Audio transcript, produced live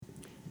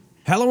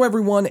Hello,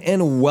 everyone,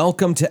 and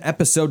welcome to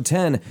episode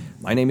 10.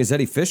 My name is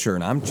Eddie Fisher,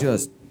 and I'm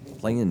just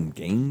playing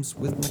games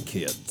with my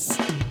kids.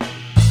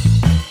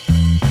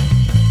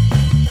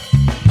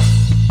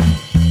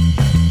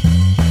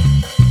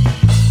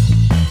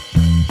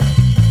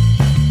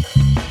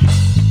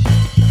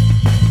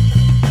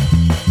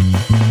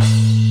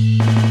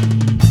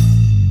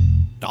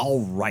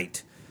 All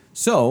right.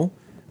 So,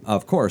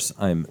 of course,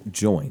 I'm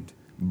joined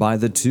by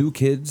the two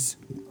kids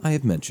I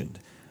have mentioned.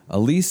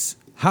 Elise,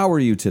 how are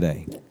you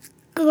today?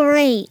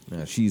 Great.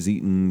 She's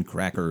eating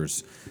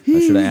crackers. I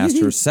should have asked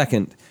her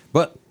second.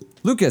 But,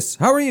 Lucas,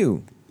 how are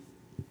you?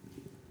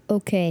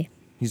 Okay.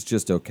 He's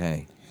just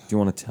okay. Do you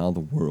want to tell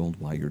the world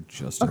why you're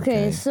just okay?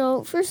 Okay,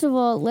 so first of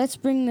all, let's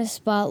bring the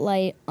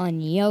spotlight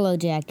on Yellow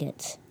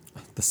Jackets.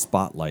 The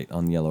spotlight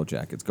on Yellow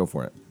Jackets. Go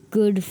for it.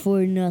 Good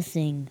for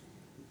nothing.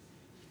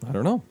 I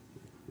don't know.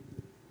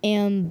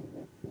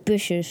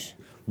 Ambitious.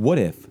 What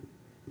if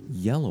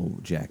Yellow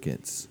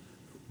Jackets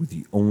were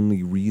the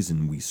only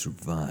reason we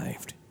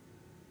survived?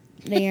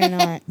 They are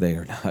not. They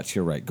are not.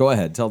 You're right. Go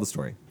ahead. Tell the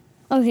story.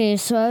 Okay,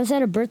 so I was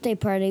at a birthday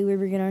party. We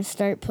were going to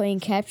start playing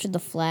Capture the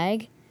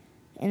Flag.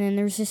 And then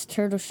there was this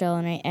turtle shell,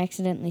 and I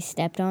accidentally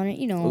stepped on it.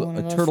 You know, one of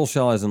A those. turtle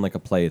shell as in like a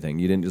play thing.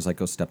 You didn't just like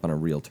go step on a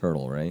real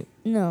turtle, right?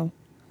 No.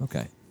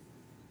 Okay.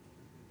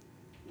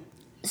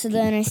 So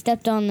then I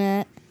stepped on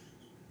that,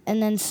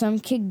 and then some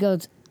kid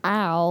goes,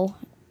 ow.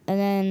 And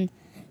then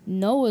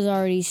Noah's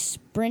already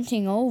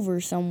sprinting over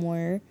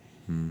somewhere.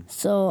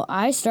 So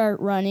I start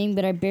running,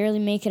 but I barely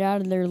make it out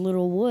of their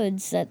little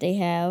woods that they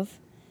have.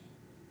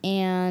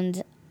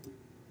 And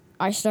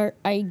I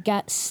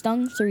got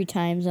stung 3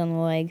 times on the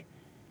leg.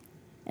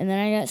 And then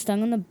I got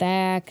stung on the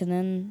back, and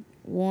then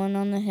one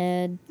on the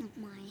head,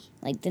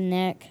 like the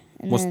neck.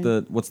 And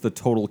What's the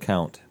total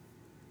count?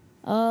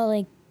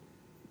 Like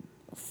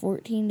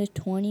 14 to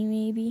 20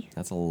 maybe.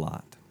 That's a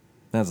lot.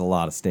 That's a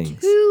lot of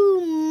stings.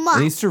 Too much.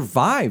 And he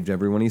survived,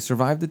 everyone. He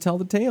survived to tell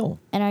the tale.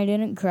 And I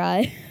didn't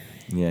cry.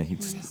 Yeah, he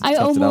just I toughed it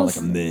out like almost-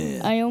 a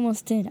man. I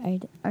almost did.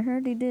 I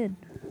heard he did.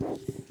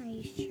 Are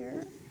you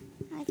sure?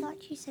 I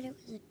thought you said it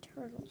was a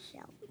turtle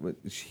shell. But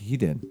he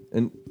did.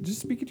 And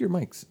just speak into your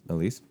mics,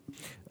 Elise.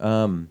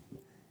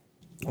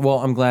 Well,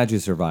 I'm glad you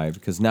survived,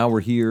 because now we're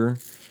here,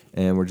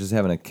 and we're just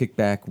having a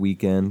kickback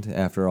weekend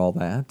after all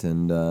that.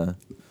 And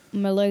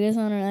My leg is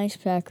on an ice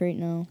pack right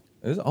now.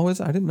 I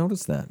didn't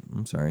notice that.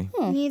 I'm sorry.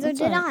 Oh, Neither that's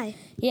did all right.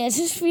 I. Yeah, it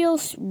just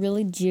feels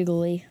really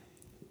jiggly.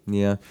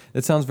 Yeah,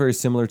 it sounds very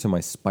similar to my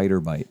spider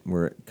bite,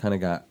 where it kind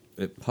of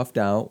it puffed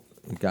out,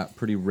 it got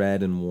pretty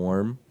red and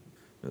warm.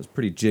 It was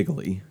pretty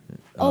jiggly.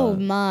 Oh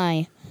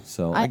my!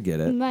 So I get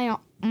it.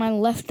 My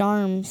left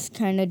arm's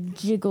kind of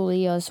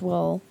jiggly as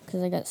well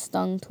because I got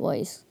stung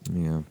twice,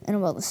 Yeah, and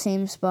about the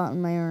same spot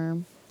in my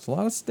arm. it's a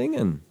lot of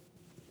stinging.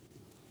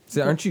 See,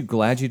 aren't you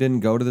glad you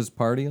didn't go to this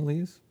party,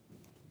 Elise?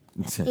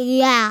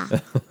 Yeah.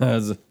 That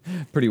was a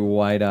pretty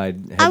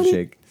wide-eyed head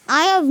shake.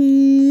 I have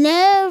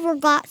never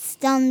got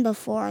stung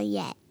before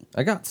yet.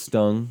 I got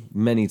stung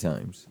many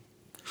times.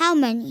 How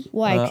many?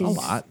 Why? A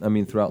lot. I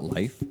mean, throughout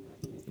life.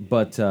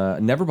 But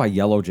never by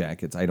Yellow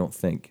Jackets, I don't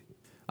think.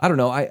 I don't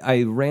know.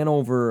 I ran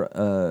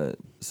over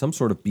some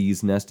sort of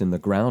bee's nest in the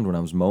ground when I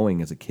was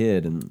mowing as a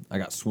kid, and I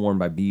got swarmed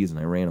by bees, and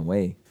I ran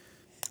away.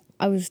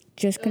 I was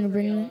just gonna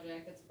bring that.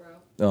 Jackets, bro.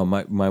 Oh,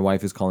 my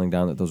wife is calling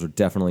down that those are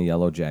definitely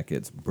Yellow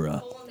Jackets, bruh.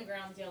 Hole on the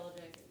ground's Yellow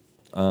Jackets.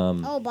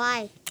 Oh,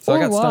 bye. So I Or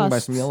got stung by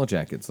wasps. some Yellow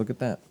Jackets. Look at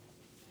that.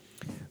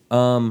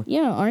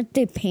 Yeah, aren't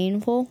they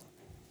painful?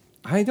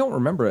 I don't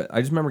remember it.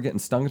 I just remember getting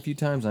stung a few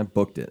times, and I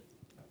booked it.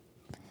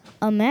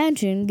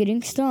 Imagine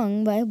getting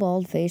stung by a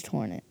bald-faced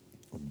hornet.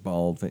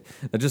 Bald face.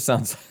 That just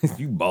sounds like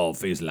you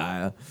bald-faced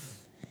liar.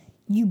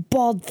 You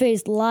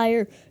bald-faced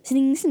liar!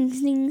 Sting, sting,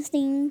 sting,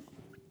 sting.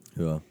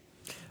 Yeah.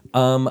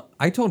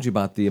 I told you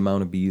about the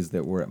amount of bees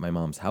that were at my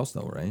mom's house,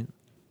 though, right?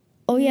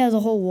 Oh yeah, the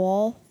whole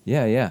wall.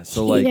 Yeah.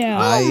 So like, Yeah.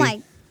 Oh, my.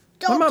 my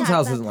Don't mom's talk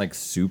house about isn't like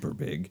super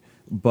big,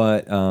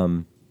 but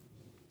when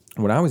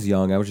I was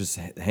young, I was just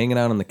hanging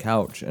out on the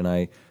couch, and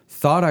I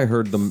thought I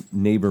heard the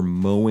neighbor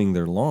mowing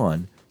their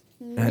lawn,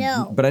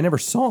 No. but I never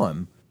saw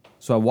him.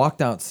 So I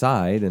walked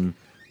outside, and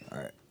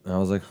I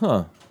was like,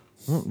 "Huh,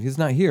 well, he's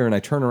not here." And I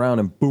turn around,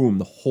 and boom,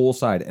 the whole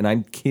side. And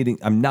I'm kidding.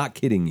 I'm not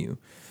kidding you.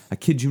 I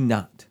kid you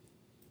not.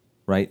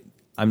 Right?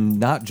 I'm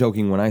not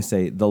joking when I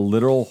say the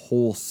literal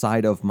whole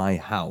side of my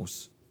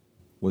house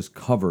was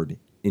covered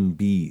in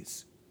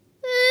bees.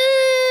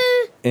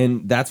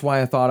 And that's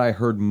why I thought I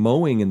heard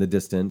mowing in the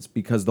distance,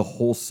 because the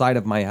whole side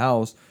of my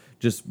house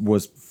just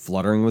was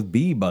fluttering with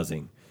bee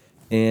buzzing.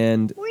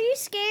 And Were you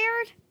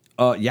scared?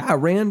 yeah, I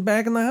ran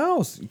back in the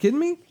house. You kidding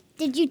me?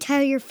 Did you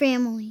tell your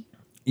family?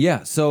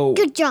 Yeah, so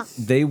Good job.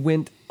 they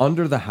went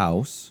under the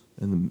house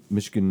in the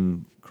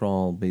Michigan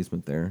crawl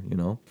basement there,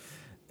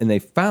 and they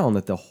found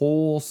that the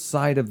whole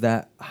side of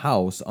that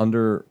house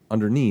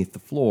underneath the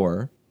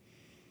floor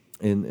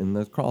in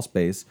the crawl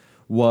space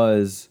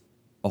was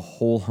a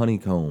whole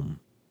honeycomb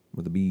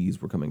where the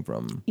bees were coming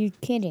from. You're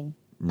kidding.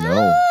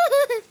 No.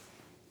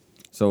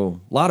 So,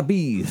 a lot of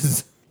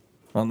bees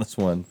on this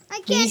one. I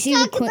Did you can't see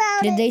talk the queen?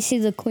 about Did it. they see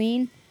the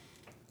queen?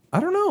 I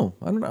don't know.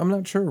 I'm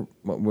not sure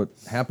what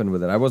happened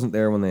with it. I wasn't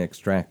there when they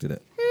extracted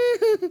it.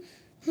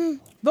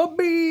 The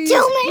bees.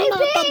 Too many Not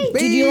the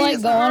bees! Did you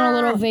like go on a Ah!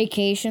 little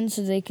vacation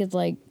so they could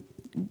like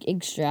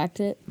extract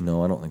it?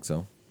 No, I don't think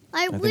so.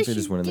 I I think wish they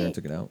just you went in there and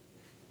did. took it out.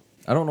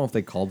 I don't know if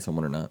they called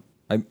someone or not.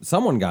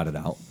 Someone got it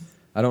out.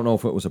 I don't know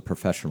if it was a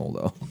professional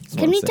though. That's what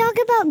Can I'm we saying. talk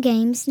about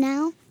games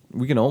now?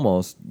 We can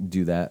almost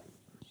do that.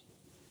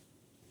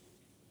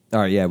 All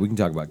right, yeah, we can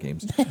talk about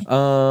games.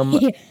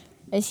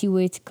 As he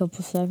waits a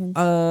couple seconds.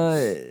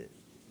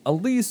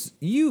 Elise,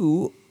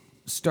 you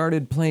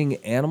started playing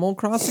Animal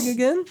Crossing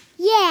again?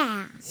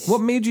 Yeah.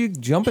 What made you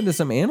jump into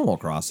some Animal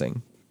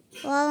Crossing?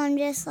 Well, I'm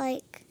just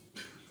like,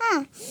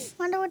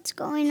 wonder what's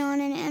going on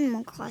in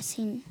Animal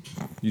Crossing.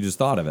 You just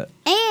thought of it.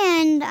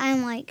 And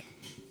I'm like,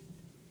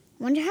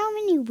 wonder how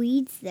many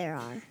weeds there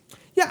are.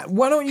 Yeah,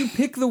 why don't you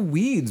pick the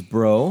weeds,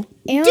 bro?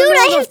 And Dude, I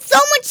remember- have so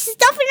much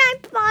stuff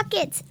in my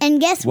pockets. And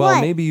guess Well,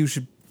 what? maybe you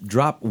should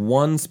drop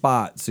one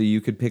spot so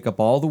you could pick up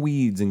all the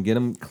weeds and get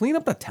them, clean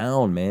up the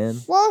town,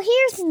 man. Well,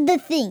 here's the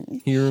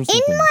thing. Here's the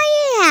In thing.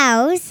 my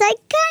house, I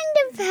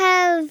kind of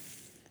have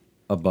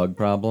A bug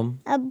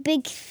problem? a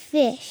big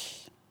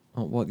fish.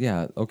 Oh, well,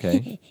 yeah,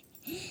 okay.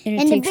 and it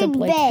and a takes up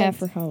big like bed. half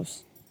her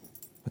house.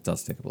 It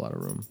does take up a lot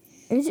of room.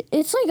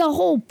 It's like a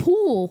whole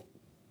pool.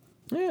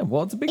 Yeah,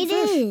 well, it's a big It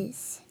fish.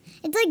 is.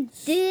 It's like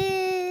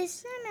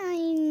this. I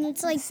mean,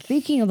 it's like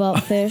Speaking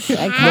about fish,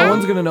 I No caught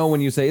one's going to know when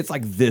you say it's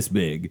like this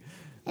big.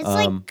 it's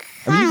I like mean,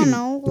 I you don't can-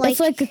 know, like it's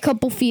like a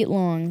couple feet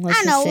long. Let's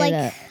I just don't know, say like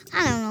that.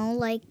 I don't know,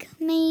 like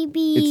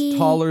maybe It's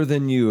taller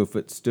than you if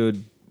it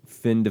stood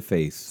fin to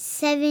face.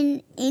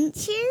 7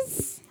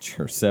 inches.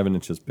 Sure, 7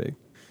 inches big.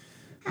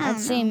 I'd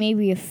say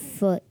maybe a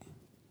foot.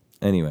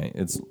 Anyway,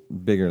 it's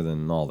bigger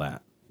than all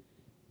that.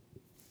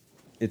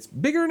 It's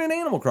bigger than an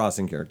Animal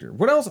Crossing character.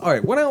 What else? All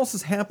right, what else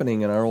is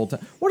happening in our old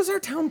town? What is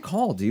our town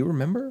called? Do you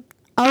remember?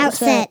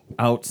 Outset.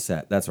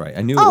 Outset. That's right.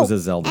 I knew it Oh, was a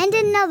Zelda and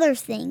thing. another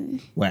thing.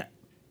 What?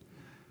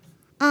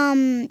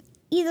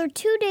 Either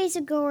 2 days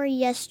ago or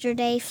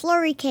yesterday,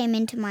 Flurry came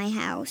into my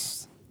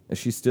house. Is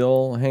she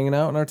still hanging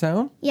out in our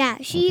town? Yeah,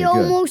 she Okay, good.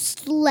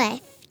 almost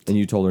left. And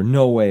you told her,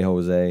 no way,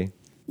 Jose.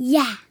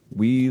 Yeah.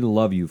 We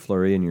love you,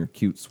 Flurry, and your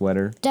cute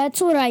sweater. That's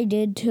what I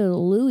did to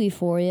Louie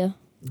for you.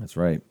 That's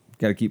right.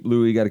 Got to keep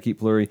Louie, got to keep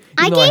Flurry. Even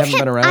I though I gave haven't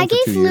been around I for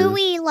gave 2 years.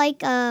 Louie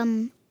like a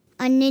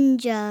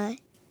ninja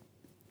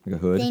Like a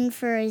hood. thing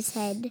for his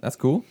head. That's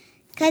cool.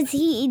 Because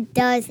he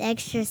does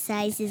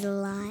exercises a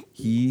lot.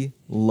 He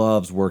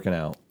loves working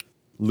out.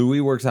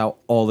 Louie works out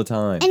all the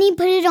time. And he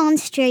put it on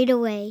straight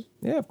away.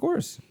 Yeah, of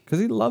course. Because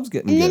he loves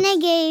getting And then gifts. I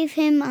gave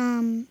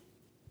him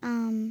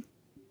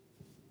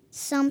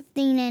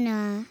something in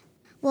a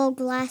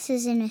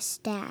glasses in a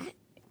stack.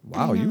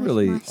 Wow, and you a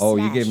really... Oh,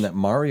 you mustache. gave him that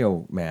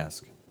Mario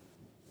mask.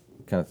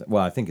 Kind of.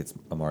 Well, I think it's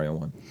a Mario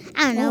one.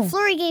 I don't know. Oh.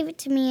 Flurry gave it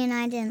to me and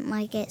I didn't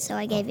like it, so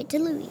I gave it to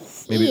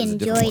Louis. Maybe He it was a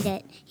different enjoyed one.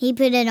 it. He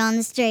put it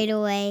on straight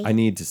away. I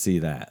need to see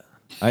that.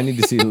 I need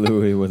to see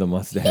Louie with a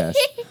mustache.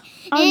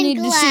 I And need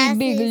to see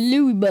big glasses.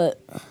 Louie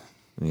butt.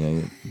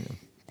 Yeah.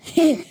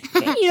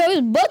 You know,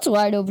 his butt's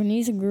wide open.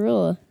 He's a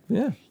gorilla.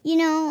 Yeah. You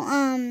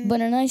know,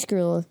 But a nice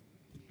gorilla.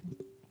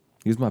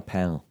 He's my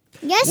pal.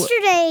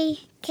 yesterday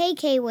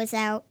KK was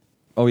out.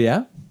 Oh,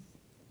 yeah?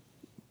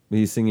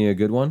 He's singing a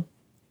good one?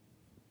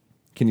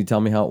 Can you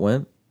tell me how it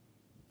went?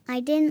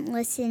 I didn't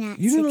listen at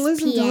You 6 didn't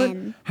listen to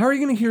p.m. it? How are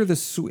you going to hear the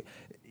sweet...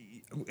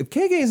 If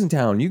KK is in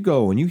town, you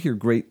go and you hear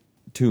great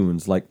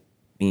tunes like...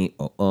 Me,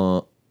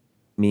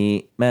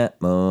 me, ma,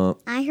 ma.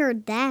 I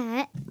heard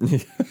that.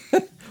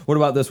 What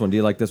about this one? Do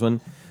you like this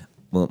one?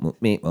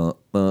 Me, ma,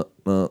 ma, ma,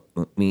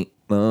 ma, me,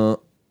 ma,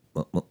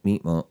 ma, ma,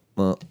 me, ma,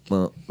 ma,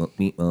 ma, ma,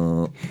 me,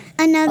 ma.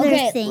 Another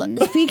Okay, thing.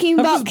 speaking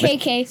about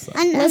KK,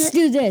 Another- let's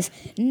do this.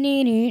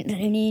 No.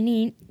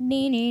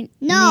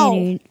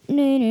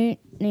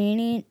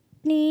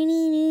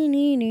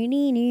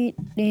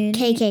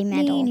 KK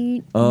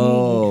metal.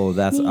 Oh,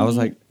 that's... I was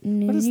like,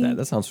 what is that?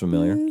 That sounds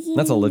familiar.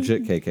 That's a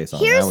legit KK song.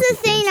 Here's I was the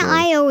just being thing silly.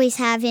 I always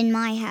have in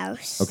my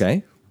house.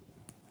 Okay.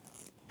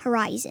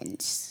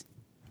 Horizons.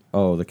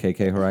 Oh, the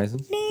KK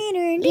Horizons?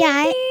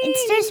 Yeah,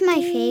 it's just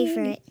my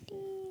favorite.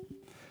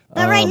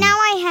 But right now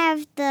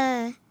I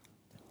have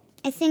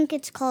I think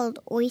it's called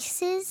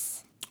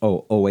Oasis.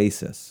 Oh,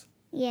 Oasis.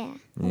 Yeah,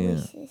 Yeah.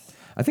 Oasis.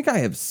 I think I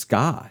have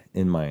ska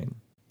in mine.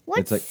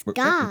 What's It's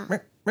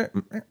ska?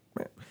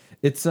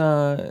 It's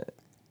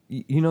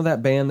you know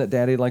that band that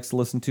Daddy likes to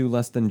listen to,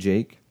 Less Than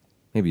Jake?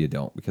 Maybe you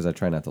don't, because I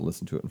try not to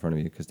listen to it in front of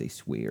you because they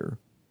swear.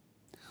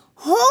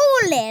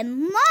 Holy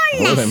moly!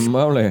 Holy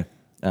moly!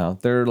 Oh,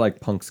 they're like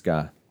punk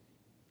ska.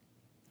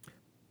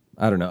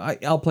 I don't know.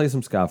 I'll play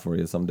some ska for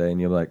you someday,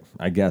 and you'll be like,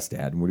 I guess,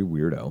 Dad. What a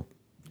weirdo.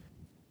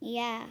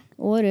 Yeah.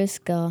 What is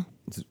ska?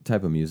 It's a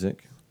type of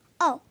music.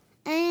 Oh,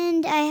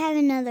 and I have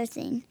another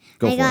thing.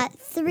 Go I for got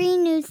 3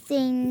 new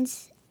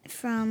things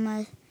from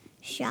a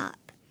shop.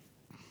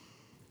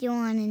 Do you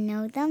want to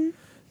know them?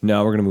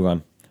 No, we're gonna move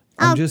on.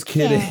 I'm just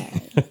kidding.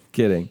 Okay.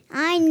 Kidding.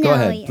 I know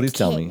ahead, you're please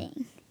tell me.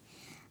 kidding.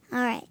 All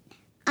right.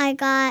 I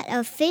got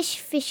a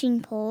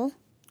fishing pole.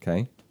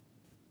 Okay.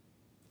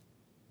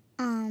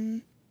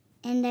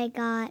 And I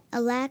got a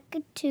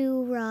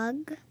Lakitu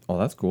rug. Oh,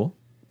 that's cool.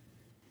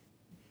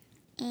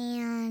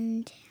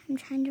 And I'm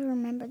trying to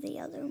remember the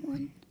other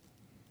one.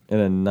 And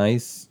a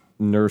nice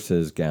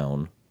nurse's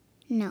gown.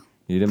 No.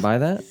 You didn't buy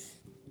that?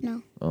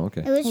 No. Oh,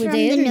 okay. It was Were from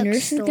they the other Nook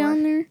nurses store.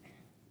 down there?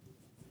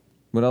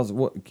 What else?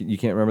 What you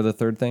can't remember the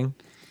third thing?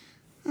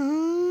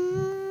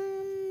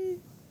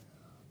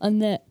 A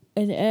net,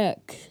 an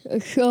axe, a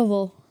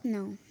shovel.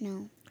 No.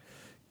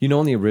 You know,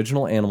 in the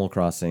original Animal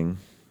Crossing,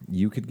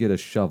 you could get a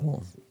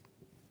shovel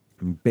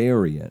and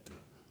bury it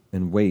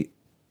and wait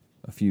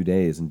a few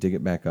days and dig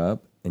it back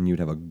up, and you'd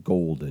have a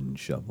golden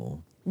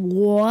shovel.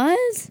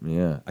 What?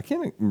 Yeah, I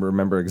can't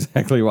remember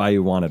exactly why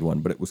you wanted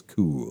one, but it was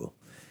cool.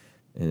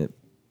 And it,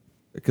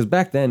 because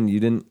back then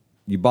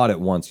you bought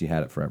it once, you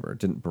had it forever. It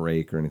didn't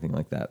break or anything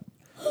like that.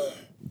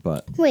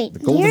 But Wait, the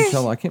golden here's-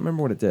 shovel, I can't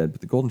remember what it did,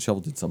 but the golden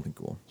shovel did something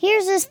cool.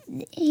 Here's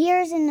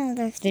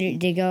another Did thing. it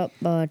dig up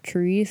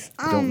trees?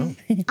 I don't know.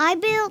 I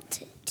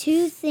built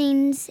 2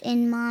 things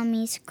in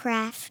Mommy's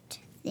craft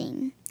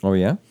thing. Oh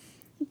yeah,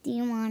 Do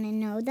you want to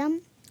know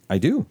them? I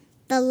do.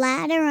 The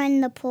ladder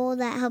and the pole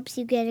that helps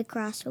you get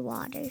across the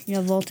water. You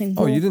know, vaulting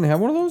Oh, pole? you didn't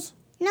have one of those?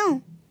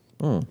 No,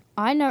 Oh,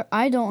 I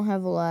don't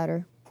have a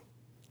ladder.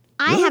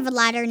 I have a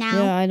ladder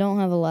now. Yeah, I don't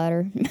have a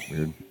ladder.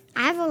 weird.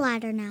 I have a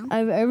ladder now. I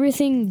have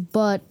everything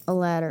but a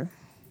ladder.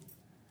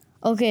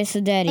 Okay, so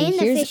Daddy, And the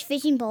here's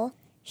fishing pole.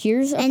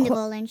 here's And the a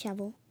golden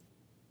shovel.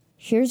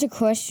 here's a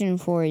question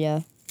for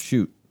you.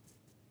 Shoot.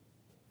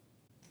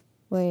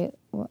 Wait,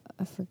 what?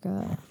 I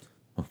forgot.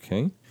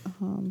 Okay.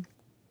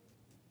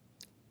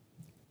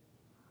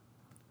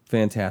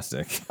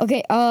 Fantastic.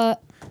 Okay,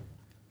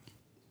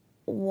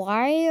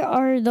 why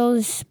are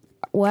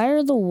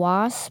the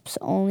wasps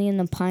only in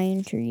the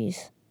pine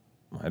trees?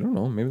 I don't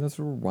know. Maybe that's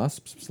where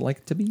wasps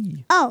like to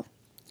be. Oh,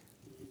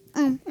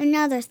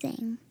 another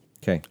thing.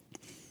 Okay.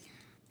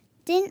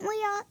 Didn't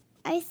we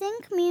I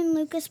think me and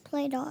Lucas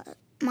played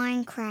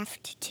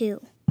Minecraft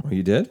too. Oh,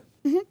 you did?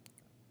 Mm-hmm.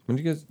 When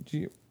did you guys?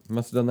 You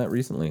must have done that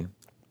recently.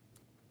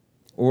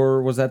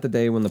 Or was that the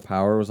day when the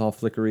power was all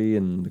flickery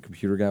and the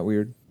computer got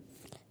weird?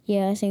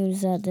 Yeah, I think it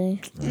was that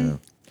day.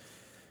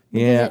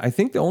 Yeah, it- I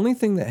think the only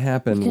thing that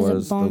happened because it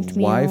was the bumped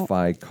me out.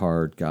 Wi-Fi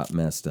card got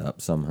messed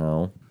up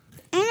somehow.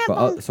 And it But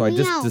bumped so I me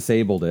just out.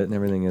 disabled it, and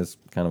everything is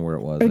kind of where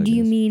it was. Or I do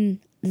you guess. mean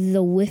the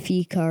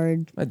Wi-Fi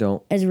card, I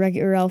don't. as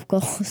Wreck-It Ralph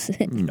calls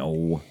it?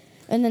 No.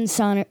 And then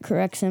Sonic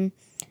corrects him.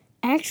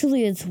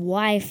 Actually, it's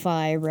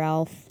Wi-Fi,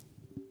 Ralph.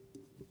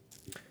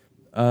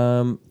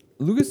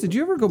 Lucas, did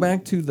you ever go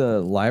back to the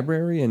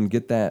library and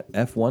get that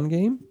F1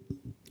 game?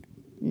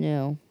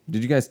 No.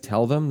 Did you guys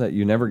tell them that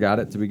you never got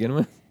it to begin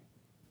with?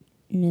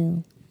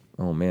 No.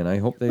 Oh man, I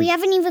hope they. We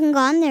haven't even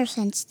gone there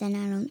since then,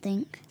 I don't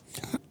think.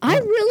 I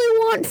really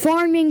want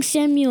Farming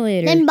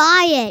Simulator. Then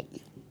buy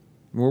it.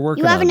 We're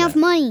working. You have on enough that.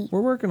 money.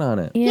 We're working on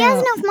it. yeah. He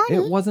has enough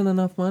money. It wasn't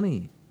enough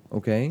money.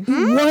 Okay.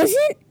 Was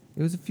it?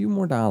 It was a few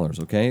more dollars.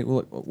 Okay.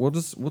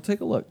 We'll take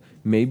a look.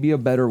 Maybe a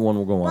better one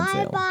will go on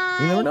sale. Bye-bye.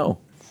 You never know.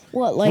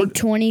 What, like We're-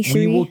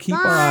 23? We will keep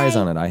our eyes Bye.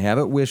 on it. I have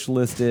it wish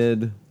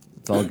listed.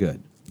 It's all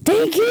good.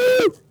 Thank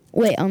you!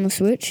 Wait, on the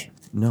Switch?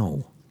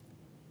 No.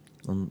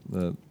 On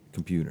the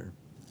computer.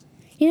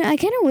 You know, I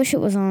kind of wish it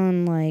was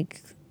on,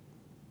 like,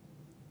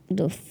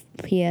 the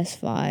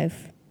PS5.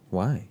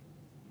 Why?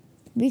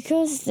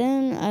 Because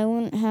then I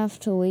wouldn't have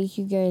to wake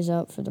you guys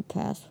up for the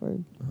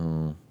password.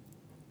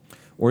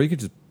 Or you could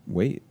just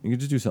wait. You could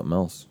just do something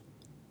else.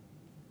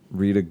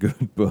 Read a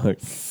good book.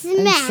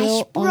 Smash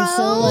Until,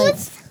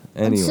 Bros.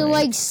 Anyway. until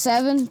like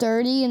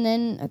 7:30 and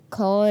then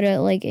call it at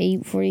like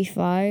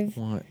 8:45.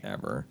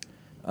 Whatever.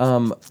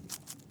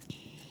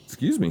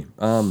 Excuse me.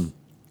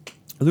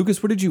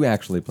 Lucas, what did you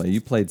actually play? You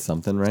played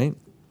something, right?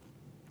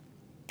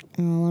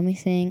 Let me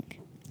think.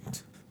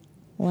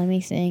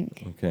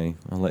 Okay,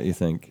 I'll let you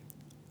think.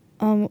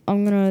 I'm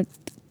gonna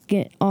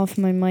get off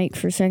my mic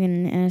for a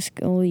second and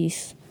ask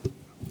Elise.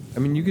 I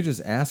mean, you could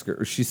just ask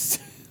her. She's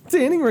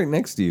standing right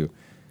next to you.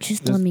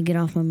 Just let me get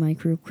off my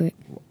mic real quick.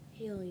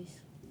 Hey, Elise.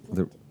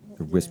 They're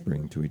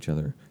whispering to each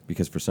other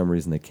because for some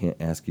reason they can't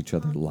ask each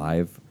other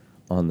live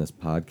on this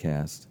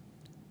podcast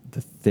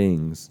the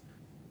things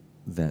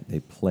that they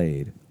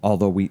played.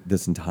 Although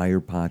this entire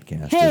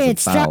podcast Hey, is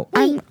it's about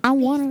I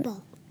want to.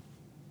 Baseball.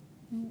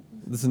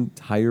 this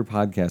entire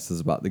podcast is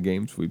about the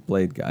games we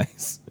played,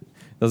 guys.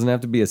 Doesn't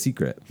have to be a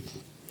secret.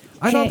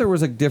 I thought Okay. there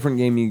was a different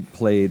game you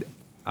played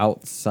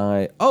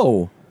outside.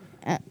 Oh,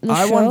 The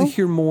I show? wanted to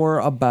hear more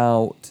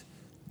about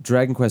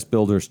Dragon Quest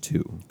Builders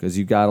 2 because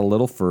you got a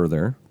little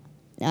further.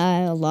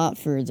 A lot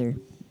further.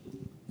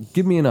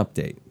 Give me an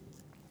update.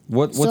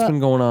 What's So-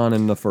 been going on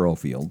in the furrow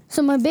field?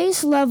 So my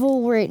base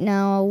level right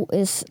now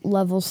is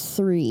level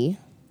 3,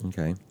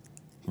 Okay.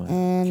 Well, I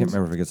And- can't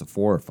remember if it gets a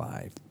 4 or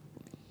 5.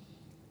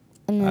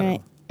 and I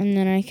then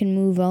don't I can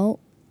move out.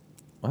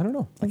 I don't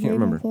know. I of can't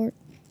remember. Ravenport.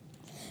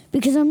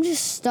 Because I'm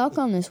just stuck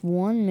on this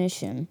one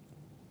mission.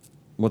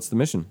 What's the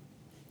mission?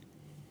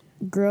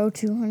 Grow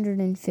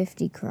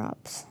 250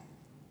 crops.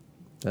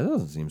 That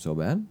doesn't seem so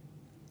bad.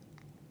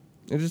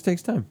 It just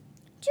takes time.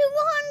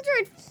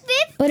 200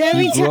 But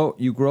every time,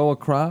 You grow a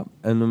crop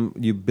and then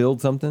you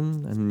build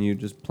something and you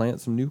just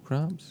plant some new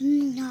crops.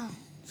 No.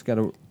 Just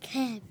gotta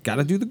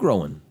Can't. do the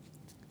growing.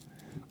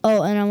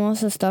 oh, and I'm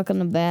also stuck in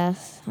the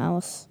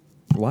bathhouse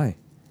Why?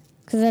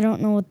 because I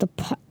don't know what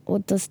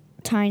the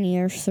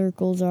tinier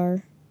circles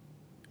are.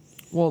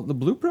 Well, the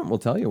blueprint will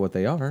tell you what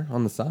they are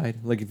on the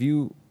side. Like if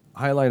you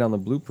highlight on the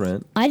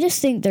blueprint, I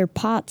just think they're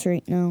pots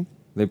right now.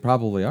 they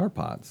probably are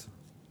pots.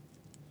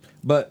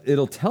 But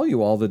it'll tell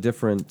you all the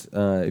different.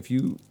 If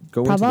you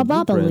go into the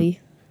blueprint, Probably.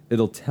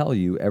 it'll tell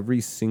you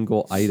every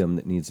single item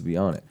that needs to be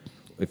on it.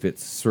 If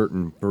it's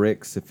certain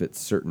bricks, if it's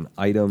certain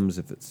items,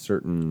 if it's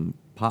certain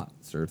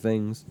pots or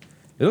things,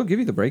 it'll give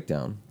you the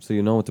breakdown, so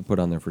you know what to put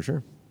on there for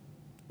sure.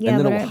 Yeah, and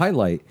then but it'll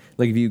highlight.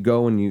 Like if you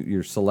go and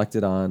you're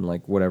selected on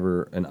like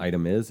whatever an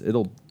item is,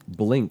 it'll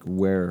blink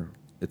where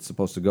it's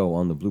supposed to go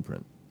on the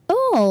blueprint.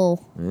 Oh,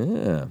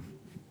 Yeah.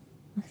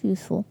 that's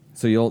useful.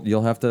 So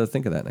you'll have to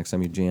think of that next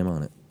time you jam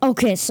on it.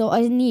 Okay, so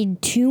I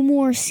need 2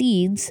 more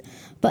seeds,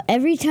 but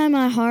every time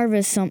I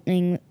harvest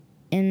something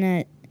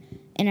and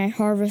I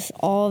harvest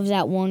all of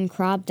that one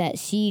crop, that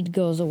seed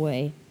goes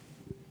away.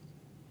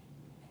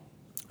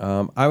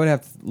 I would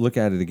have to look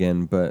at it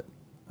again, but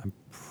I'm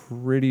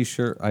pretty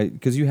sure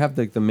because you have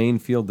the main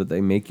field that they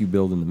make you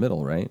build in the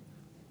middle, right?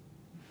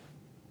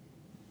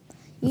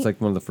 It's like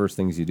one of the first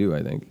things you do,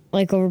 I think.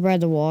 Like over by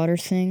the water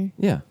thing?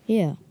 Yeah.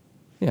 Yeah.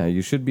 Yeah,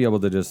 you should be able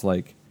to just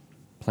like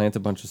plant a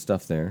bunch of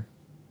stuff there,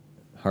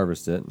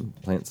 harvest it, and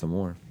plant some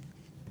more.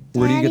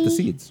 Where do you get the Daddy?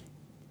 seeds?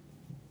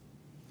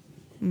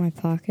 My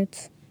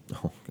pockets?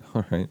 Oh,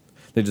 all right.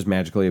 They just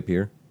magically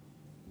appear.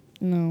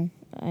 No,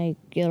 I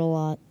get a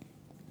lot.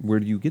 Where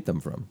do you get them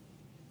from?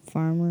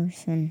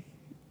 Farmers and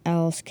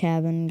Al's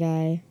cabin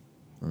guy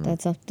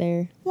that's up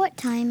there. What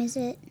time is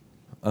it?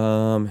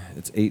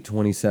 It's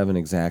 8:27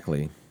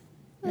 exactly.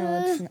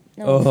 No, it's not.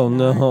 No, Oh it's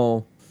not.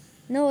 no.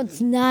 No,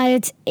 it's not.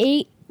 It's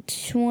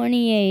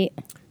 8:28.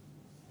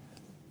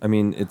 I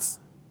mean, it's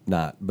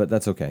not, but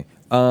that's okay.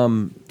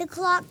 The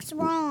clock's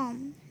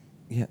wrong.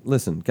 Yeah,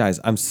 listen, guys,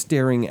 I'm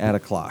staring at a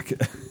clock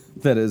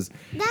that is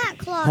That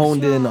clock's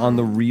honed in wrong. on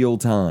the real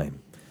time.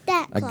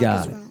 That I clock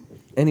got is it. wrong.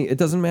 It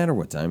doesn't matter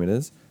what time it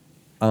is.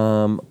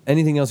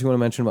 Anything else you want to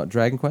mention about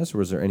Dragon Quest, or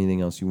was there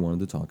anything else you wanted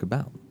to talk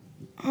about?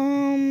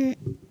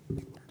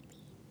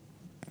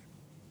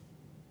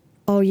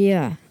 Oh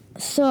yeah.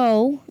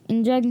 So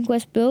in Dragon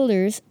Quest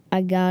Builders,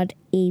 I got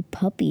a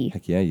puppy.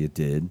 Heck yeah, you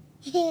did.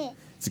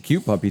 It's a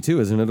cute puppy too,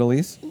 isn't it,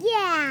 Elise?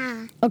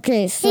 Yeah.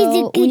 Okay, He's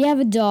so a good- we have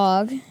a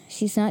dog.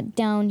 She's not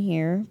down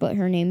here, but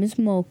her name is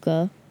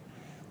Mocha.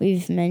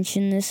 We've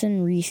mentioned this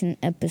in recent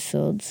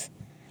episodes.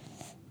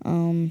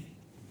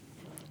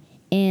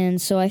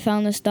 And so I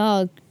found this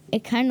dog.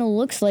 It kind of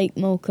looks like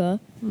Mocha,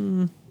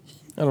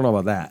 I don't know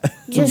about that.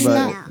 Just but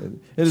not- it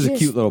is a just-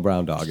 cute little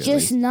brown dog. At just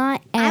least.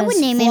 not as I would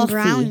name him fluffy.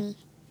 Brownie.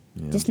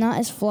 Just not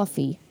as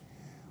fluffy.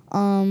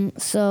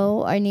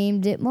 So I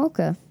named it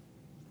Mocha.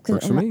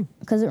 Works for me.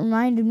 Because it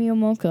reminded me of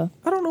Mocha.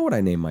 I don't know what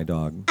I named my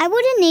dog. I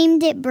would have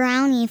named it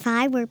Brownie if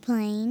I were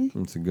playing.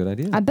 It's a good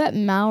idea. I bet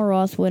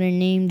Malroth would have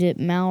named it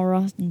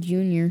Malroth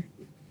Jr.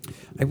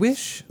 I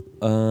wish,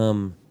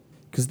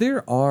 because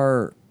there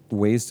are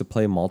ways to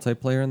play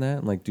multiplayer in that,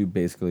 and like do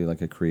basically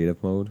like a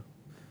creative mode,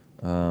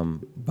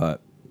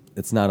 but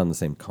it's not on the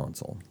same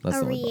console. That's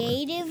the only bummer.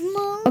 Creative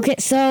mode? Okay,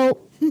 so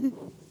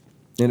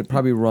And it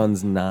probably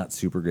runs not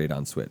super great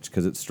on Switch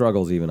because it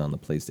struggles even on the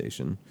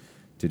PlayStation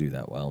to do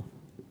that well.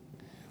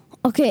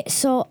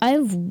 I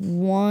have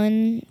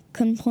one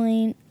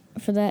complaint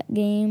for that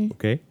game.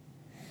 Okay.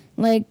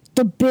 Like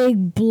the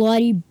big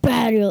bloody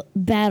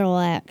battle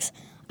axe.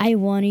 I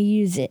want to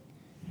use it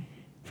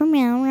for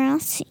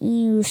Malroth's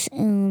use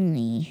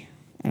only.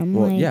 I'm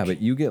Well, like, yeah,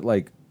 but you get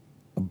like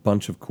a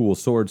bunch of cool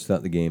swords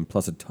throughout the game,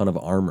 plus a ton of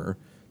armor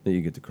that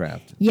you get to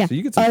craft. yeah, So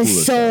you get some a cooler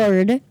stuff.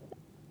 sword.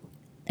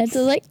 That's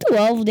like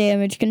 12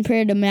 damage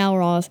compared to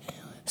Malroth.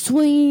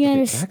 Swinging at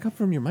Okay, back up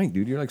from your mic,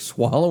 dude. You're like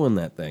swallowing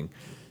that thing.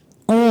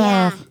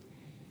 Yeah.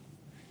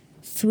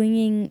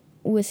 Swinging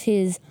with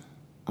his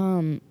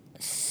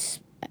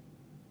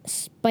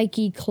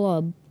spiky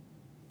club.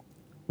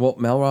 Well,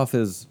 Malroth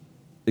is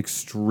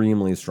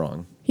extremely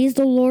strong. He's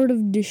the Lord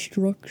of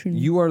Destruction.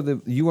 You are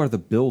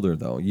the builder,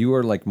 though. You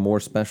are like more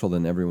special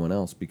than everyone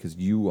else because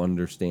you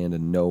understand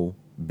and know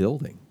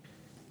building,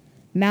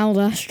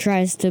 Malroth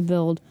tries to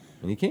build.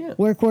 and you can't.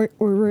 Work.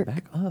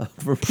 Back up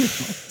from your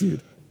mic,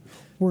 dude.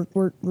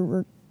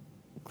 Work.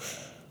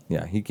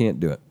 Yeah, he can't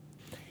do it.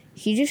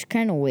 He just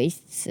kind of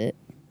wastes it.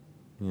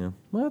 Yeah,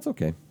 well, that's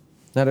okay.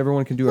 Not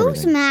everyone can do Who's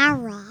everything.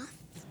 Malroth?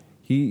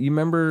 You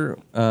remember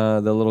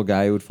the little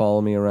guy who would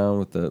follow me around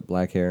with the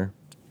black hair?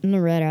 And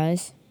the red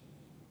eyes.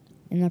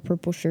 And the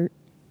purple shirt.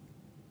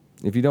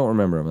 If you don't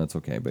remember him, that's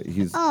okay. But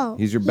he's Oh,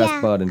 your best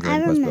yeah, bud in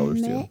Dragon I Quest remember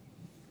Builders too. it.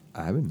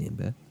 I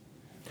remember.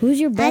 Who's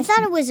your I best?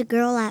 thought it was a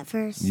girl at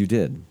first. You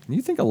did.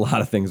 You think a lot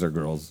of things are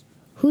girls.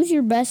 Who's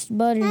your best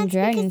bud in That's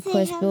Dragon because they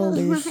Quest have a lot-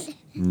 Builders?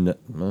 No,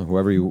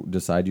 whoever you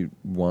decide you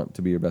want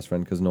to be your best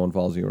friend, because no one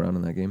follows you around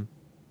in that game.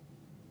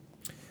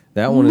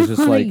 That one is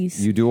just like Nice.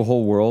 you do a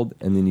whole world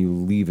and then you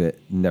leave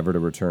it never to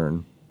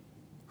return.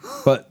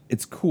 But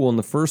it's cool. In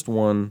the first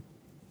one,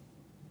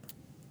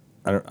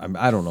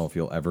 I don't know if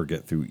you'll ever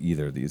get through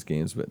either of these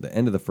games, but at the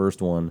end of the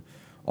first one,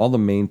 all the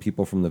main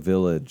people from the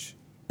village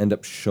end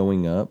up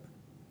showing up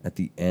at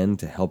the end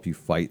to help you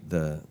fight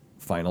the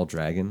final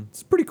dragon.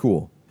 It's pretty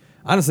cool.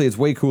 Honestly, it's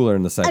way cooler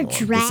in the second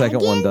one. The second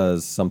one dragon?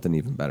 does something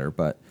even better,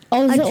 but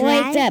Oh, is A it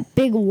like drag? that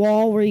big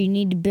wall where you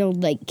need to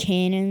build like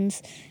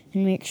cannons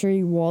and make sure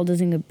your wall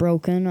doesn't get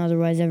broken?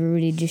 Otherwise,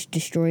 everybody just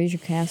destroys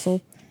your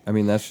castle. I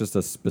mean, that's just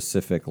a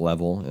specific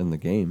level in the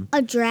game.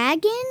 A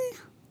dragon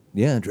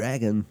Yeah,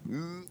 dragon.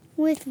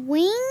 with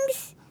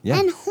wings Yeah.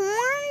 and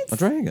horns A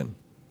dragon.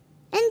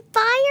 and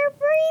fire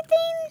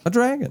breathing. A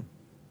dragon.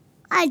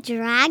 A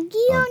dragon.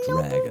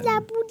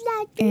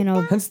 dragon.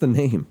 And Hence the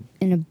name.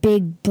 a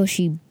big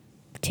bushy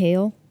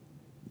tail.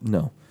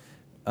 No.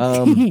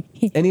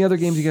 Any other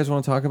games you guys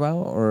want to talk about?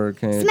 Or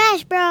can I,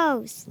 Smash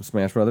Bros.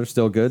 Smash Brothers?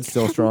 Still good?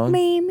 Still strong?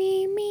 Who's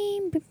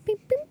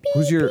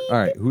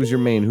your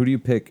main? Who do you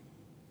pick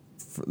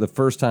for the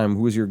first time?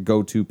 Who was your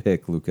go-to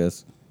pick,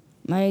 Lucas?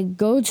 My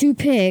go-to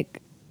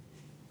pick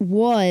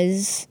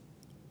was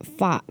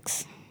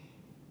Fox.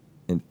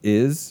 And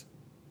is?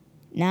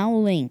 Now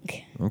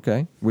Link.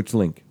 Okay. Which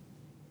Link?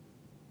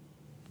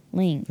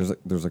 Link.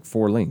 There's like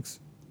 4 Links.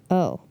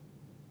 Oh.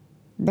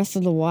 Breath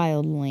of the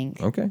Wild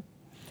Link. Okay.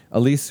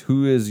 Elise,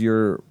 who is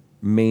your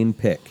main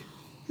pick?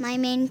 My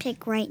main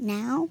pick right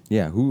now.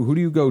 Yeah, who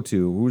do you go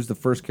to? Who's the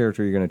first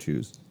character you're going to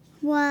choose?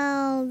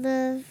 Well,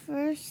 the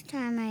first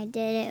time I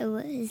did it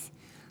was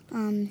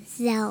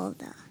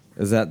Zelda.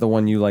 Is that the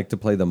one you like to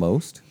play the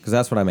most? Because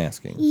that's what I'm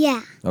asking.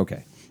 Yeah,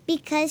 Okay.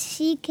 because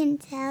she can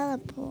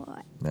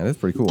teleport. That is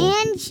pretty cool.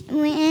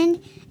 And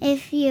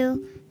if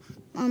you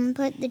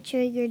put the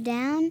trigger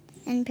down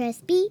and press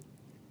B,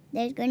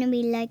 there's going to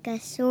be like a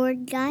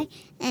sword guy.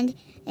 And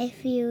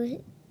if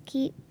you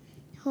keep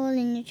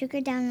holding the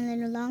trigger down a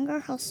little longer,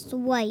 he'll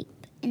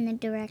swipe in the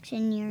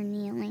direction you're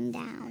kneeling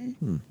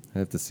down. I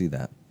have to see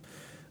that.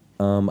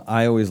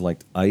 I always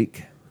liked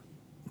Ike,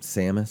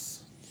 Samus.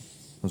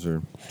 Those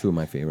are 2 of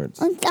my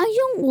favorites. I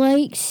don't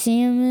like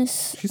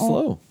Samus. She's Oh,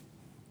 slow.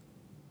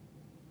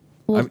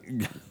 Well-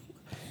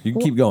 You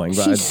can keep going,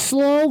 but She's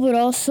slow, but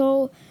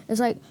also it's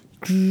like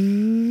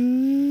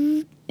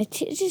it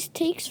just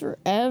takes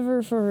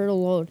forever for her to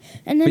load.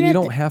 And then you at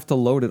don't have to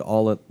load it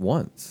all at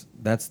once.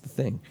 That's the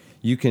thing.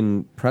 You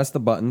can press the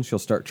button, she'll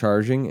start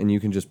charging, and you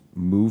can just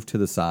move to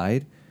the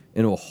side,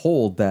 and it will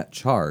hold that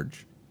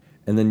charge.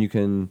 And then you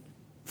can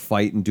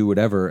fight and do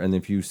whatever, and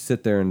if you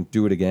sit there and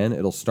do it again,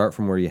 it'll start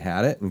from where you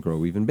had it and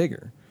grow even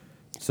bigger.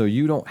 So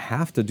you don't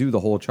have to do the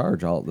whole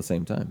charge all at the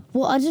same time.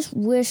 Well, I just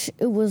wish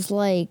it was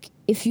like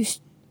if you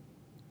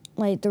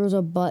like there was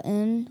a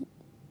button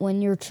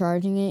when you're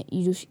charging it,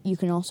 you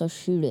can also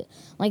shoot it.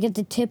 Like at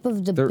the tip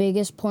of the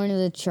biggest point of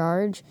the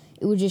charge,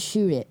 it would just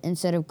shoot it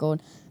instead of going.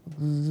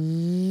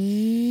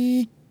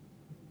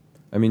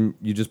 I mean,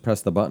 you just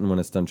press the button when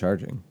it's done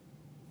charging.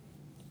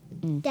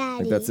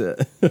 Daddy. Like that's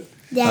it.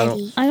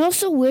 Daddy. I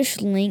also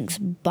wish Link's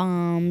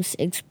bombs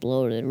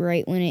exploded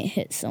right when it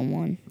hit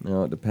someone.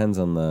 No, it depends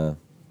on the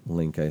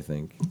link, I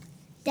think.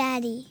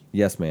 Daddy.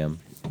 Yes, ma'am.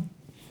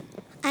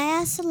 I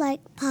also like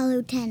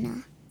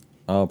Palutena.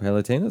 Oh,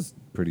 Palutena's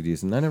pretty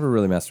decent. I never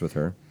really messed with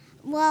her.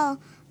 Well,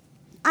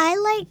 I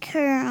like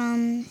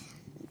her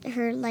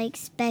like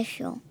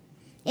special.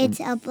 It's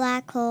a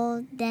black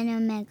hole, then a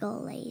mega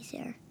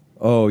laser.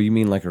 Oh, you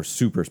mean like her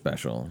super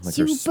special, like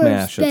her Super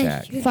smash special.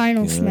 attack.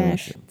 Final Yeah,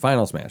 smash. okay.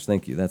 Final smash.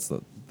 Thank you. That's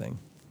the thing.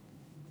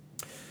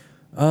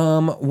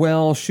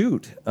 Well,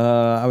 shoot.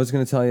 I was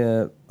going to tell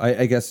you.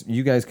 I guess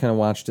you guys kind of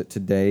watched it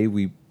today.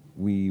 We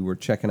were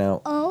checking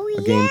out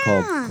a game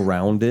called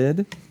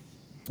Grounded,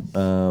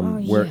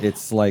 where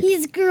it's like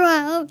He's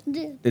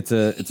grounded. it's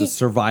a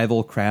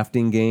survival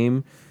crafting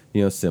game.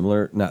 You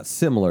know, not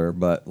similar,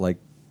 but like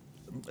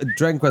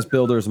Dragon Quest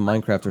Builders and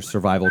Minecraft are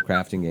survival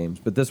crafting games.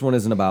 But this one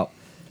isn't about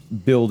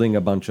building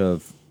a bunch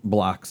of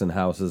blocks and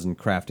houses and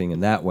crafting in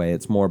that way.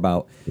 It's more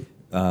about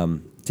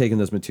taking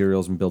those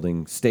materials and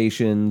building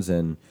stations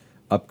and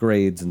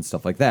upgrades and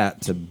stuff like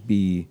that to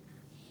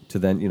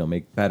then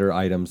make better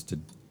items, to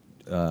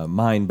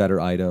mine better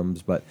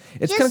items. But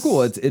it's kind of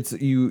cool. It's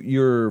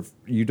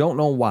you don't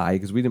know why,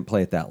 because we didn't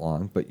play it that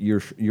long, but you're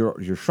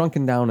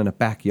shrunken down in a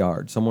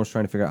backyard. Someone's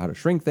trying to figure out how to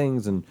shrink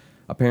things and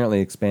apparently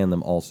expand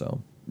them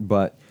also.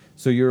 But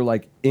so you're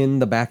like in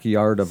the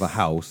backyard of a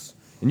house,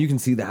 and you can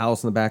see the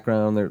house in the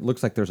background. There, it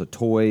looks like there's a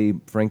toy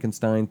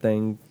Frankenstein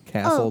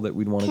castle that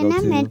we'd want to go to.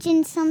 Can I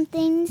mention some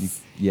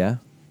things? Yeah.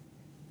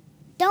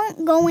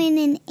 Don't go in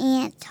an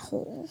ant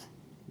hole.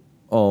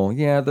 Oh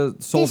yeah, the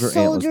soldier The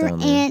ant was soldier down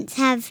there. ants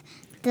have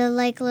the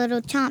like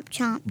little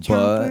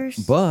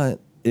chompers. But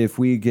if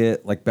we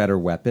get like better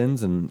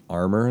weapons and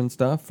armor and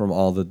stuff from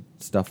all the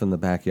stuff in the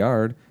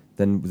backyard,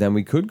 then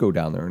we could go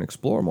down there and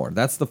explore more.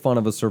 That's the fun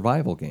of a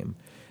survival game.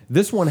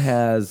 This one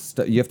has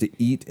you have to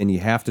eat and you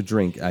have to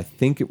drink. I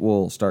think it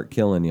will start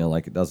killing you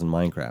like it does in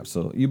Minecraft.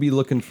 So you'll be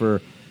looking for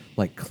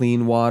like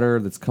clean water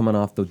that's coming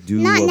off the dew.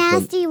 Not of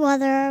nasty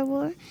water,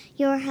 or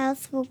your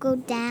health will go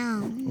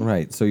down.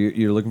 Right. So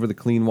you're looking for the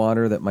clean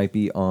water that might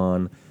be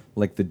on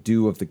like the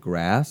dew of the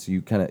grass.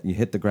 You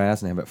hit the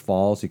grass and have it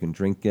fall so you can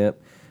drink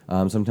it.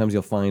 Sometimes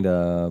you'll find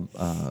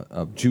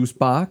a juice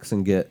box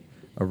and get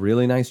a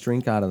really nice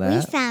drink out of We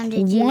that. found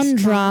a juice One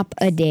box. drop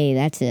a day.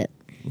 That's it.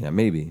 Yeah,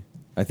 maybe.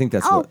 I think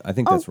that's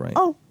that's right.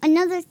 Oh,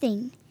 another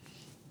thing.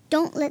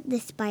 Don't let the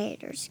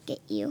spiders get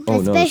you. Oh,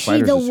 no, the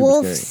Especially spiders the are super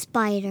wolf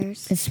scary.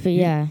 It's, spiders.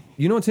 yeah.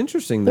 You know what's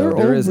interesting though?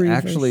 They're There is overeaters.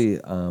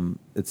 actually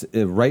it's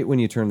right when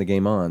you turn the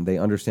game on, they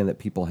understand that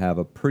people have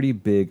a pretty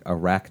big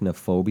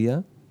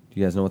arachnophobia. Do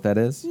you guys know what that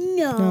is?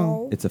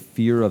 No. It's a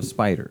fear of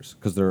spiders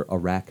because they're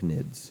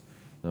arachnids.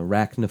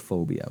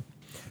 Arachnophobia.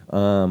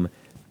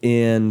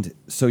 And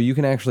so you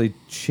can actually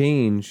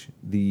change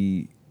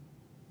the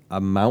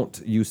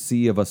amount you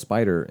see of a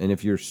spider. And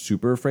if you're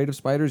super afraid of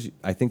spiders,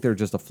 I think they're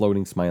just a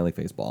floating smiley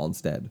face ball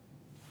instead.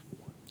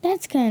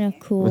 That's kind of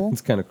cool.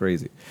 It's kind of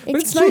crazy. But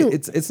It's it's nice.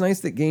 cute. It's nice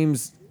that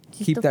games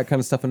keep that kind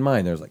of stuff in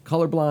mind. There's like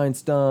colorblind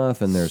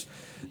stuff, and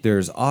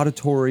there's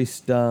auditory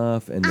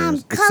stuff, and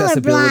there's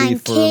accessibility colorblind,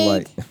 for kid.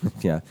 like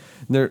yeah.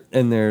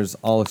 There's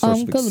all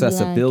sorts of colorblind,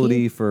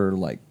 accessibility kid. for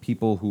like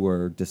people who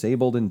are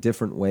disabled in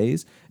different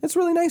ways. It's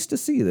really nice to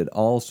see that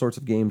all sorts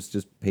of games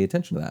just pay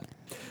attention to that.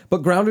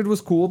 But Grounded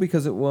was cool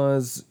because it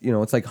was,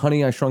 it's like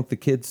Honey, I Shrunk the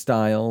Kids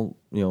style,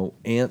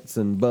 ants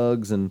and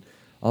bugs and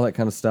all that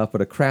kind of stuff,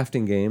 but a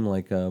crafting game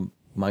like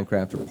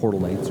Minecraft or Portal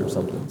Knights or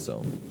something.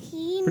 So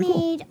He Pretty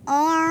cool. made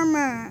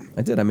armor.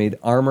 I did. I made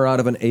armor out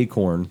of an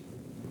acorn.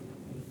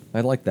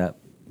 I like that.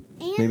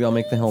 And Maybe I'll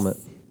make the helmet.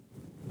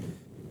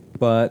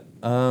 But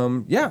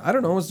yeah, I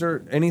don't know. Is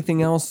there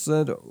anything else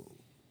that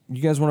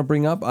you guys want to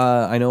bring up?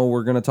 I know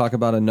we're going to talk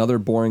about another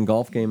boring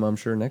golf game, I'm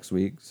sure, next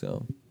week.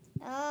 So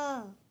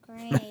Oh,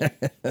 great.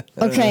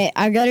 Okay,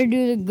 I gotta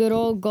do the good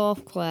old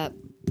golf clap.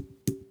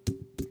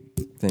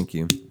 thank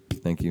you.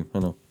 I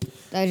know.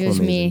 That's just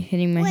me Amazing.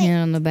 hitting my Wait.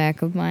 hand on the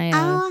back of my.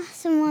 I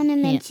also want to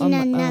mention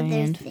on my other another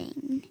hand.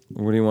 thing.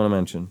 What do you want to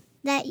mention?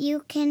 That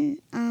you can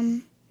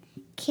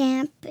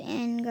camp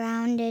and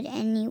grounded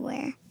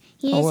anywhere.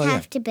 You Oh, just well, yeah.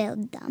 have to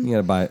build them.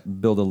 You got to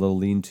build a little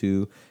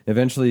lean-to.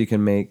 Eventually, you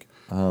can make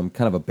kind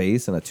of a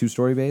base and a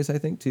 2-story base, I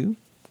think, too.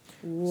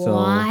 So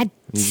What?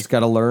 you just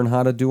got to learn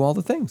how to do all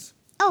the things.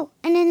 Oh,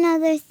 and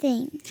another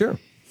thing. Sure.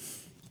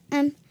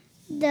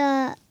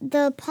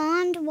 The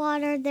pond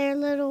water, their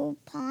little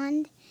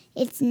pond,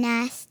 it's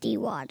nasty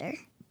water.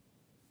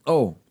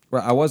 Oh,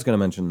 right, I was going to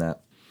mention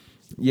that.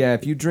 Yeah,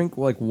 if you drink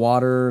like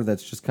water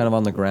that's just kind of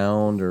on the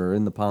ground or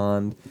in the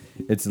pond,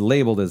 it's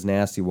labeled as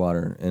nasty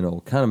water, and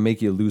it'll kind of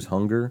make you lose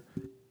hunger.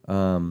 We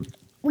already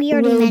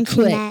Real mentioned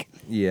quick. that.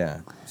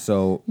 Yeah,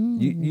 so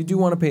you do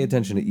want to pay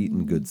attention to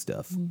eating good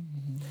stuff.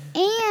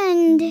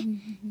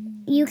 And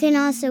you can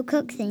also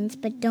cook things,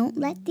 but don't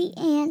let the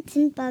ants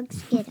and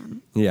bugs get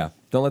them. Yeah,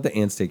 don't let the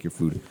ants take your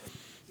food.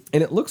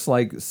 And it looks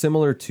like,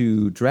 similar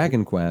to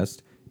Dragon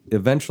Quest,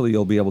 eventually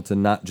you'll be able to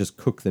not just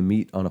cook the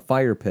meat on a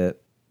fire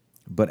pit,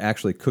 but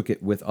actually cook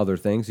it with other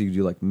things. So you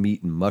do like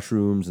meat and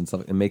mushrooms and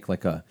stuff, and make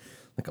like a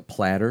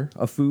platter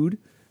of food,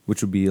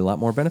 which would be a lot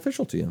more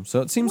beneficial to you.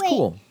 So it seems Wait,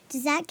 cool.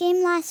 does that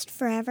game last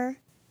forever?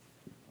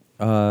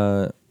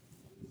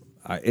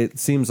 It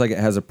seems like it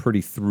has a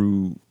pretty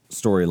through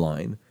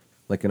storyline,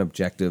 like an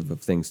objective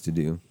of things to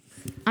do.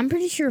 I'm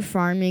pretty sure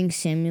Farming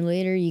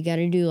Simulator, you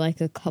gotta do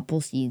like a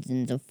couple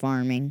seasons of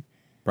farming.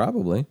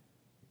 Probably.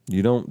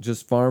 You don't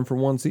just farm for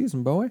one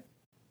season, boy.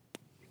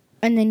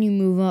 And then you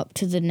move up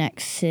to the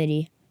next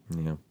city.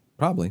 Yeah,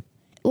 probably.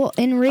 Well,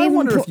 in I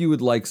wonder Ravenport, if you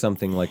would like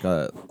something like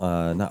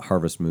not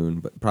Harvest Moon,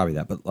 but probably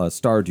that, but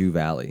Stardew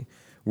Valley,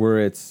 where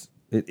it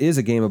is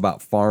a game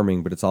about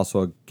farming, but it's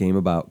also a game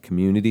about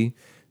community.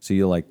 So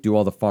you like do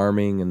all the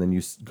farming, and then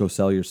you go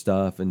sell your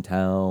stuff in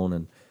town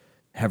and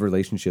have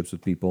relationships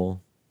with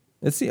people.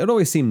 It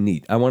always seemed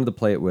neat. I wanted to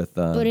play it with.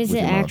 but is with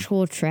it your mom.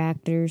 actual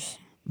tractors?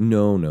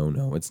 No,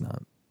 it's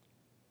not.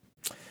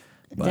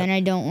 But- Then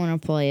I don't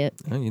want to play it.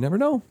 You never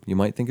know. You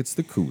might think it's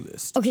the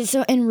coolest. Okay,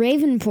 so in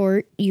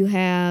Ravenport,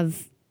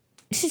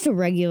 it's just a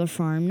regular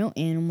farm, no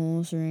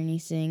animals or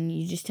anything.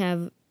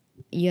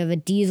 You have a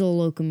diesel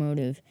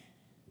locomotive.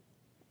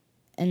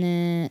 And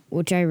then,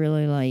 which I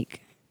really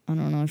like. I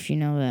don't know if you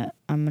know that.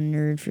 I'm a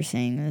nerd for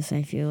saying this.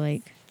 I feel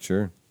like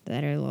Sure.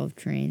 that I love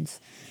trains.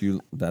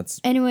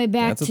 That's Anyway,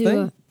 back That's a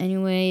thing.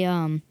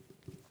 and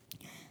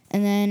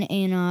then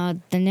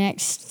in the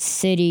next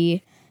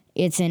city,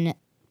 it's an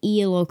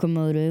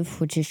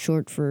e-locomotive, which is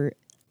short for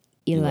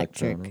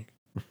electric.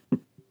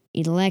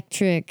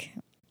 Electric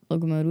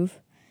locomotive.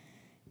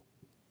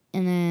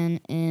 And then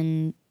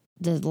in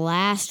the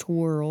last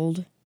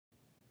world,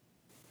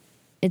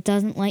 it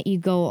doesn't let you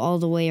go all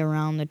the way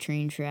around the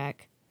train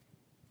track.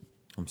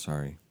 I'm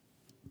sorry.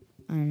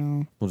 I don't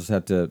know. We'll just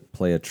have to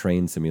play a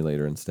train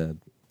simulator instead.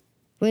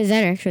 Wait, is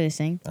that actually a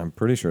thing? I'm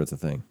pretty sure it's a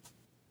thing.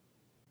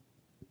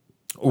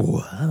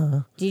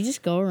 Oh, Do you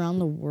just go around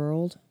the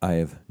world? I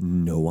have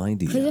no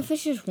Because idea. if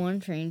it's just one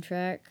train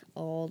track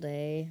all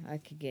day, I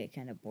could get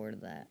kind of bored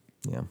of that.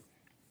 Yeah.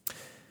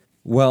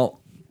 Well,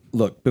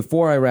 look,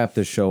 before I wrap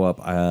this show up,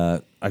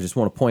 I just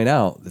want to point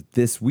out that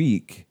this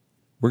week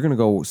we're going to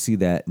go see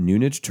that new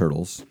Ninja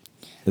Turtles,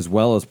 as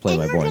well as play And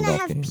my we're boring gonna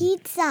golf have game.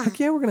 pizza. Heck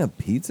yeah, we're gonna have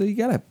pizza. You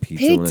gotta have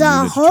pizza, Pizza when a new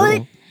Ninja Hut.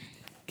 Turtle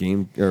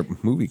game or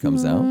movie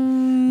comes out.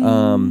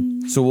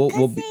 So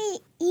we'll be. They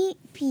eat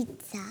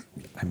pizza.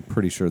 I'm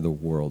pretty sure the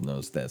world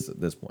knows this at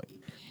this point,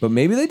 but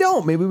maybe they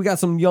don't. Maybe we got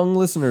some young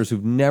listeners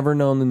who've never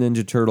known the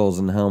Ninja Turtles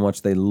and how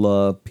much they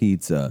love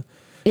pizza.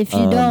 If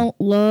you don't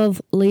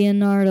love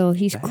Leonardo,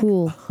 he's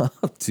cool.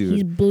 Dude,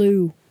 He's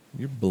blue.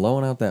 you're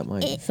blowing out that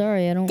mic.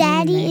 Sorry, I don't.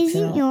 Daddy, mean to max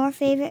isn't out. your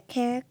favorite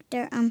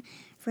character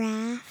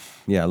Raph?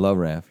 Yeah, I love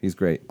Raph. He's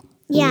great.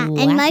 Yeah,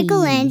 Laffy. and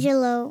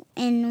Michelangelo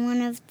in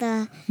one of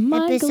the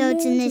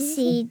episodes in the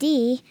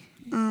CD,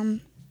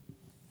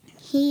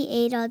 he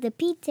ate all the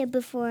pizza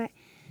before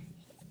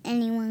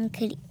anyone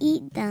could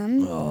eat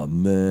them. Oh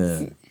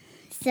man,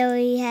 So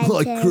he had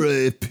to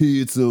crave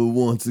pizza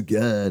once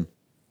again.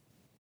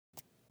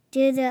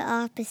 do the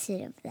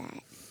opposite of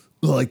that.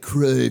 I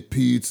crave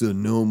pizza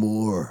no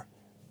more.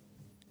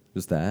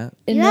 Just that?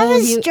 And You have no,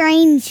 a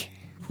strange.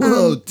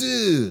 Whoa,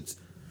 dudes!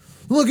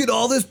 Look at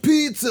all this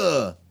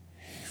pizza!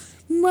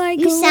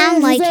 Michael You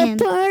sound like a him.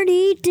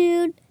 party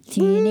dude.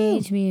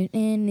 Teenage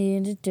Mutant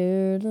Ninja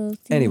Turtles.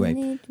 Anyway.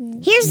 Teenage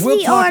Mutant- Here's We'll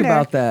the talk order.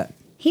 about that.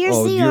 Here's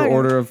the your order.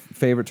 order of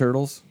favorite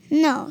turtles?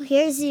 No,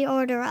 here's the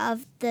order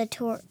of the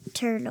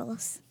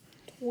turtles.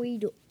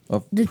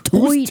 Of The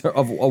who's toy-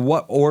 of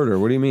what order?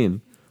 What do you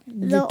mean?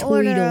 The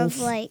order of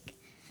Tweedles.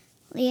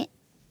 like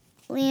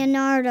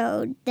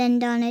Leonardo, then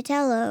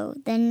Donatello,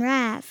 then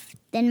Raph,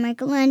 then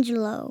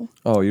Michelangelo.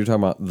 Oh, you're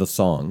talking about the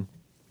song.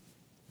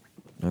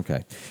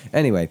 Okay.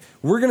 Anyway,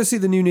 we're going to see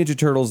the new Ninja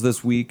Turtles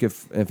this week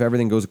if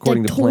everything goes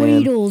according to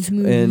plan. Tweedles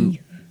movie. And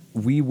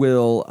we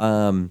will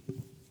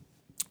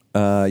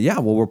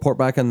we'll report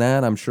back on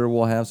that. I'm sure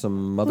we'll have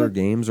some other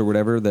games or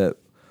whatever that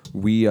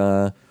we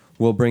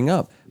will bring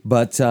up.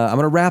 But I'm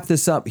going to wrap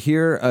this up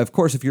here. Of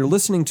course, if you're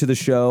listening to the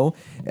show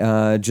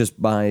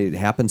just by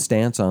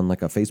happenstance on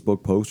like a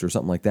Facebook post or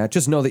something like that,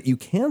 just know that you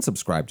can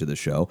subscribe to the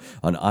show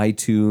on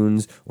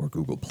iTunes or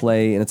Google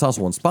Play, and it's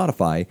also on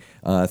Spotify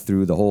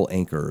through the whole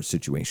Anchor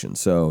situation.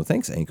 So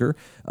thanks, Anchor.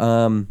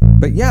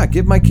 But yeah,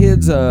 give my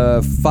kids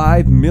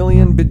 5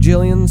 million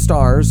bajillion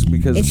stars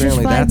because It's just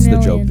apparently 5 that's the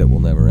million. joke that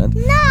will never end.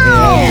 No!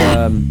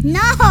 And,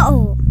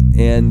 No!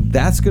 and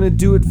that's going to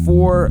do it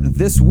for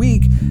this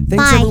week.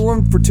 Thanks, Bye.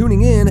 everyone, for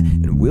tuning in,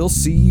 and we'll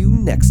see you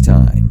next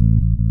time.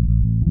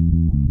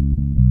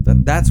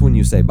 That's when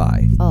you say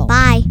bye. Oh.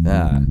 Bye.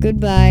 Ah.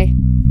 Goodbye.